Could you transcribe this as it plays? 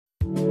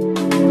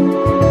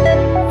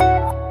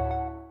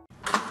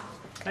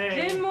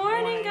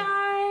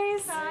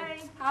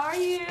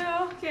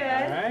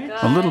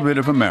A little bit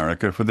of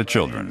America for the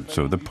children,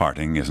 so the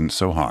parting isn't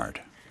so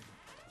hard.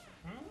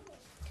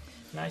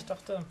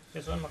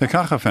 The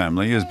Kache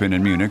family has been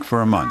in Munich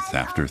for a month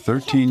after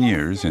 13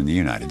 years in the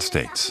United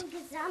States.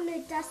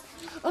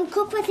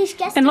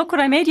 And look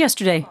what I made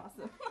yesterday.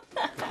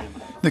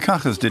 The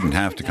Kaches didn't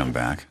have to come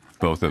back.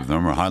 Both of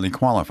them are highly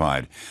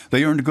qualified.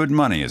 They earned good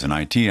money as an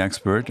IT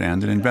expert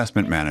and an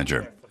investment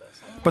manager.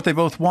 But they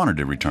both wanted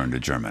to return to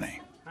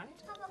Germany.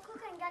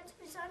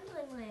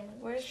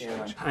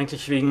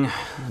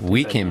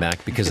 We came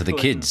back because of the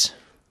kids.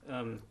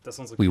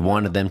 We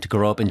wanted them to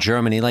grow up in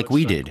Germany like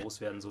we did.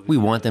 We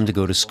want them to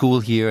go to school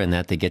here and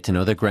that they get to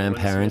know their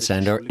grandparents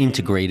and are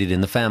integrated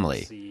in the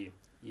family.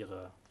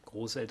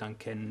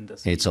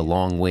 It's a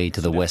long way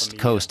to the west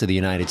coast of the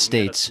United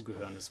States,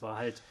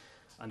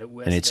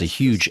 and it's a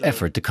huge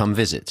effort to come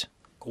visit.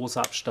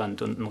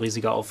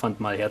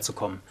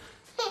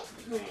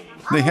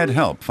 They had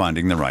help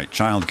finding the right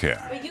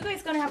childcare. Well, you guys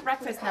are going to have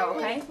breakfast now,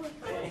 okay?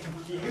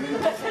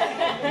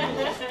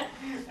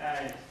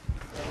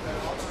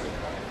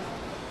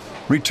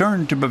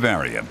 Return to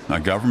Bavaria, a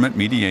government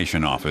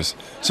mediation office,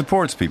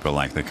 supports people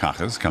like the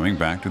Kaches coming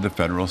back to the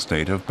federal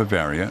state of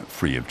Bavaria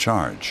free of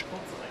charge.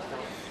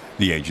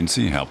 The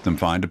agency helped them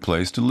find a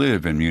place to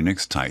live in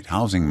Munich's tight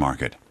housing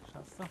market.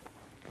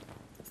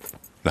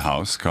 The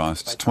house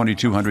costs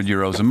 2,200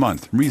 euros a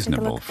month,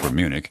 reasonable for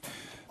Munich.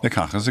 The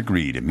Kaches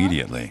agreed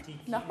immediately.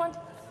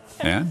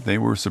 And they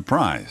were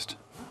surprised.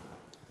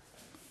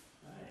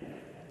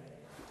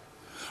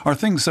 Are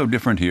things so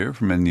different here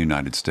from in the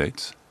United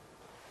States?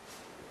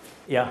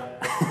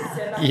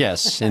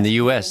 Yes, in the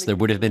US there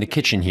would have been a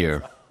kitchen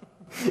here.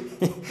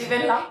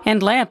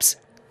 And lamps.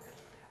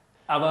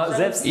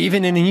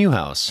 Even in a new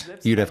house,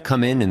 you'd have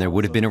come in and there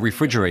would have been a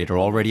refrigerator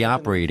already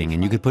operating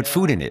and you could put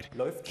food in it.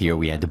 Here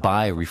we had to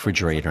buy a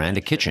refrigerator and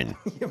a kitchen.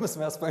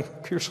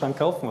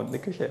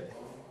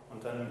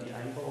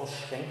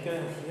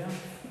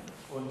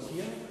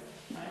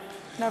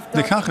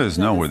 The Kaches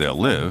know where they'll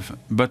live,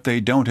 but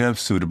they don't have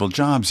suitable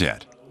jobs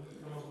yet.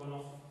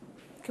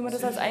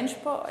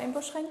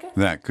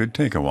 That could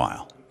take a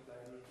while.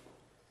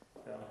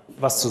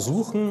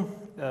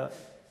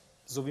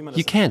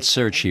 You can't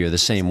search here the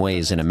same way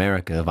as in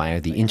America via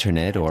the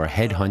internet or a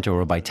headhunter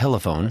or by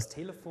telephone.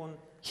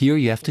 Here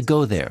you have to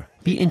go there,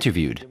 be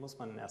interviewed.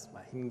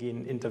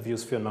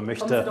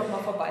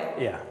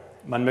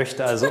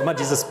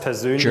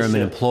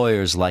 German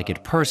employers like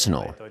it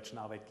personal.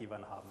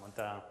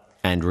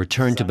 And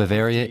Return to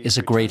Bavaria is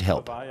a great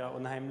help,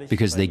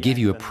 because they give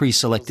you a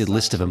pre-selected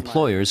list of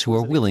employers who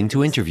are willing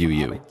to interview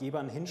you.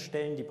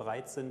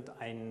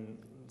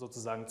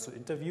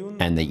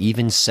 And they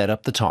even set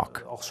up the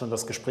talk.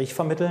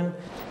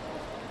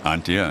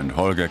 Antje and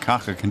Holger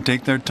Kache can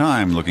take their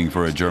time looking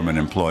for a German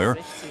employer,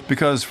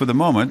 because for the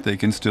moment they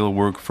can still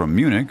work from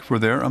Munich for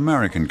their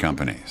American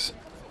companies.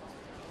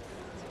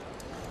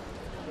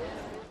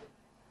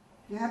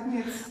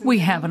 We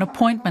have an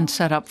appointment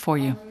set up for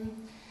you.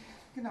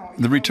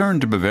 The Return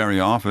to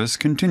Bavaria office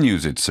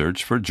continues its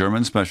search for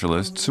German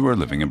specialists who are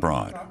living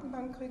abroad.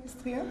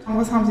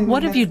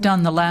 What have you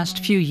done the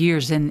last few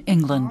years in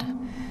England?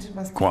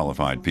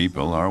 Qualified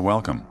people are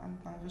welcome.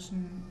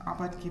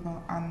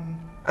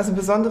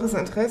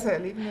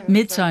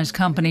 Mid-sized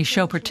companies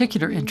show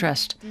particular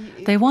interest.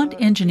 They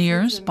want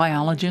engineers,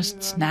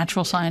 biologists,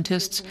 natural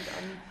scientists,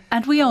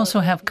 and we also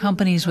have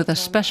companies with a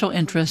special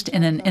interest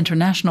in an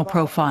international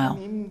profile.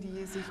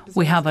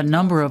 We have a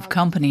number of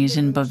companies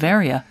in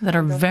Bavaria that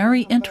are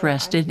very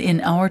interested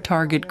in our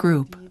target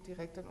group.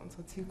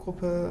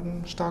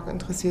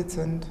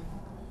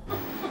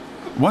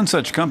 One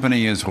such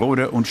company is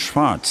Rohde &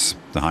 Schwarz.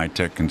 The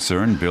high-tech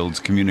concern builds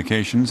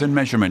communications and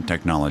measurement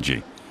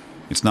technology.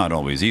 It's not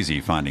always easy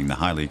finding the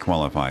highly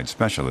qualified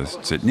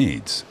specialists it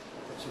needs.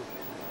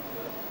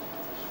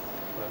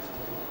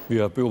 We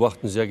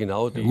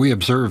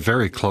observe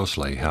very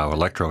closely how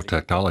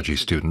electrotechnology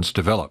students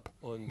develop.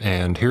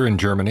 And here in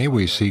Germany,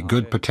 we see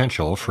good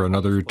potential for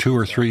another 2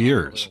 or 3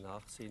 years,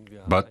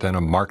 but then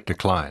a marked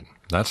decline.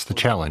 That's the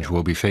challenge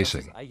we'll be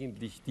facing.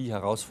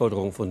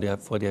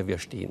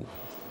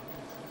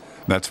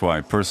 That's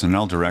why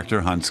Personnel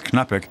Director Hans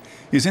Knappek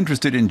is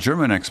interested in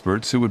German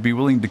experts who would be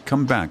willing to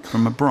come back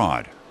from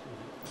abroad.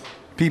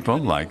 People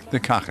like the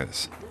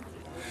Kaches.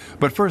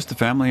 But first, the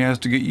family has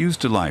to get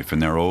used to life in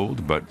their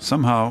old, but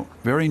somehow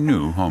very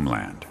new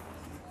homeland.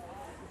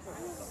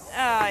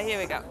 Here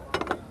we go.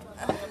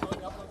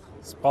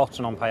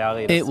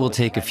 It will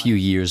take a few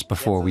years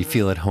before we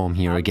feel at home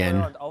here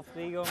again.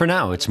 For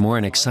now, it's more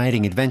an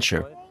exciting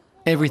adventure.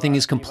 Everything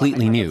is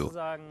completely new.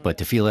 But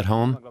to feel at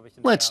home,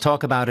 let's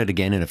talk about it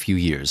again in a few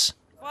years.